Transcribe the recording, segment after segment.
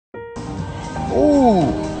Ooh.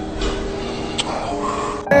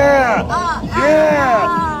 Yeah.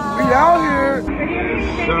 Yeah. We out here.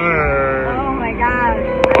 Sure. Oh my gosh.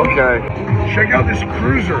 Okay. Check out this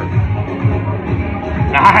cruiser.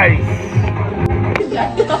 Nice.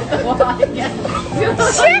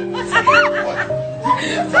 Shit.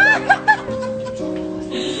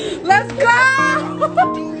 Let's go.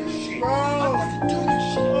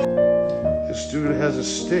 This dude has a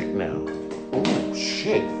stick now. Oh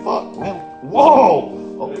shit, fuck, man. Whoa!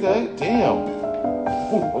 Okay, damn.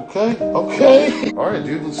 Ooh, okay, okay. Alright,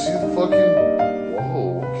 dude, let's see the fucking.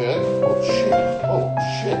 Whoa, okay. Oh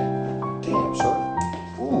shit. Damn, sir.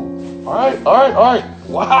 Ooh. Alright.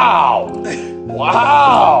 Wow!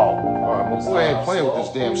 Wow! Alright, my boy ain't playing with this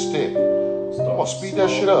damn stick. Come on, speed that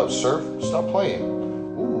shit up, sir. Stop playing.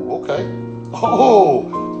 Ooh, okay. Oh!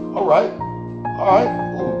 Alright.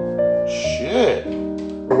 Ooh, shit.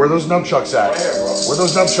 Where are those nunchucks at? Where are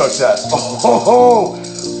those nunchucks at?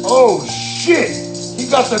 Oh, shit! He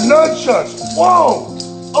got the nunchucks! Whoa!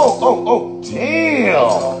 Oh,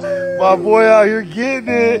 damn! My boy out here getting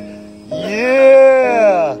it!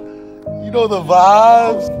 Yeah! You know the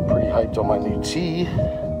vibes. Pretty hyped on my new tee.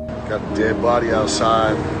 Got a dead body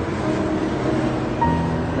outside.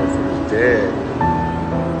 Motherfucker's dead.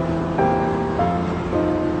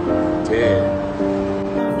 Dead.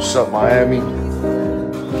 What's up, Miami?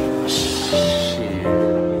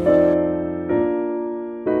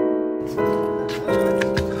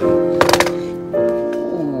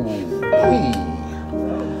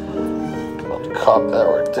 Cop that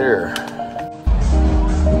right there.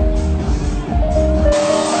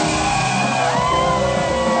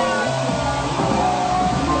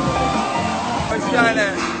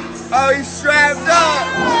 Oh, he's strapped up.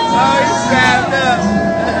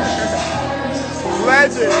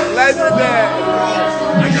 Legendary.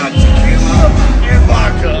 I got tequila and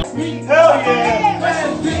vodka. Hell yeah.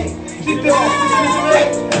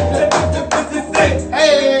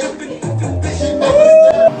 Hey.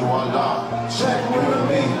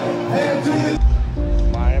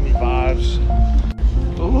 Miami vibes.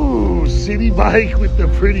 Ooh, city bike with the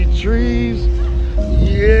pretty trees.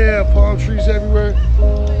 Yeah, palm trees everywhere.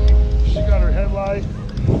 She got her headlight.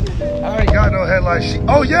 I ain't got no headlight.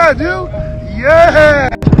 Oh yeah, I do. Yeah.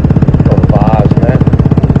 The vibes, man.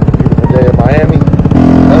 Beautiful day in Miami.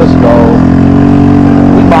 Let's go.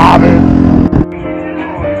 We bobbing.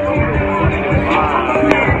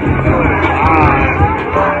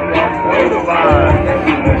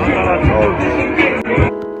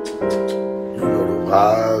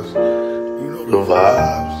 The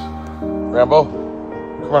vibes. Rambo,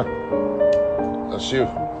 come on. That's you.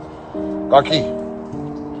 Rocky.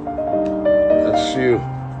 That's you.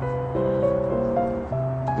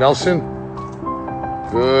 Nelson.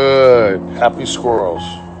 Good. Happy squirrels.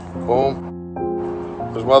 Boom.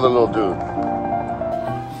 There's my other little dude.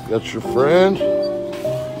 Got your friend.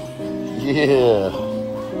 Yeah.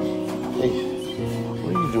 Hey,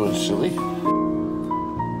 what are you doing, silly?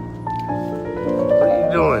 What are you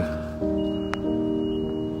doing?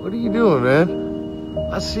 What are you doing, man?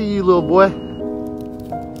 I see you, little boy.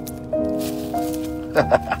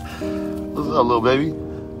 What's up, little baby?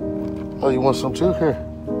 Oh, you want some too? Here.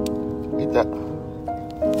 Eat that.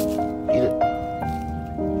 Eat it.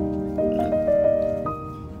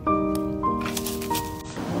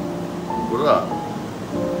 What up?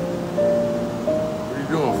 What are you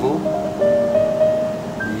doing, fool?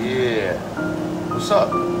 Yeah. What's up?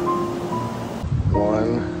 1,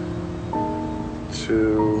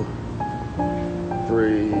 2,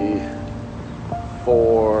 3,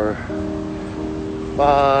 4,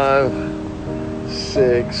 5,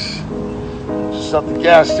 6. Just at the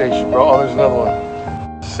gas station, bro. Oh, there's another one.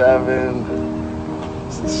 7.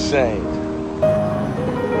 It's insane.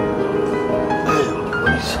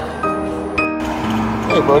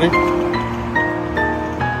 Hey, buddy.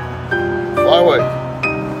 Fly away.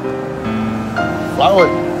 Fly away.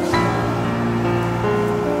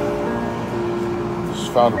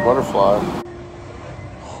 Found a butterfly.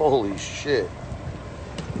 Holy shit.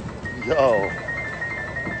 Yo.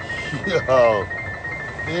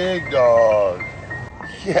 Big dog.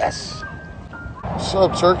 Yes. What's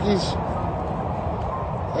up, turkeys?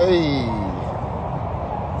 Hey.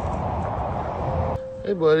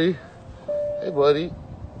 Hey, buddy. Hey, buddy.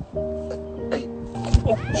 Hey.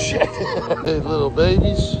 Oh, shit. Hey, little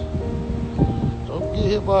babies. Don't get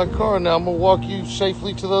hit by a car now. I'm going to walk you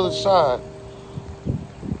safely to the other side.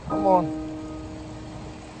 Come on.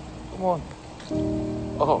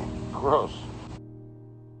 Oh, gross.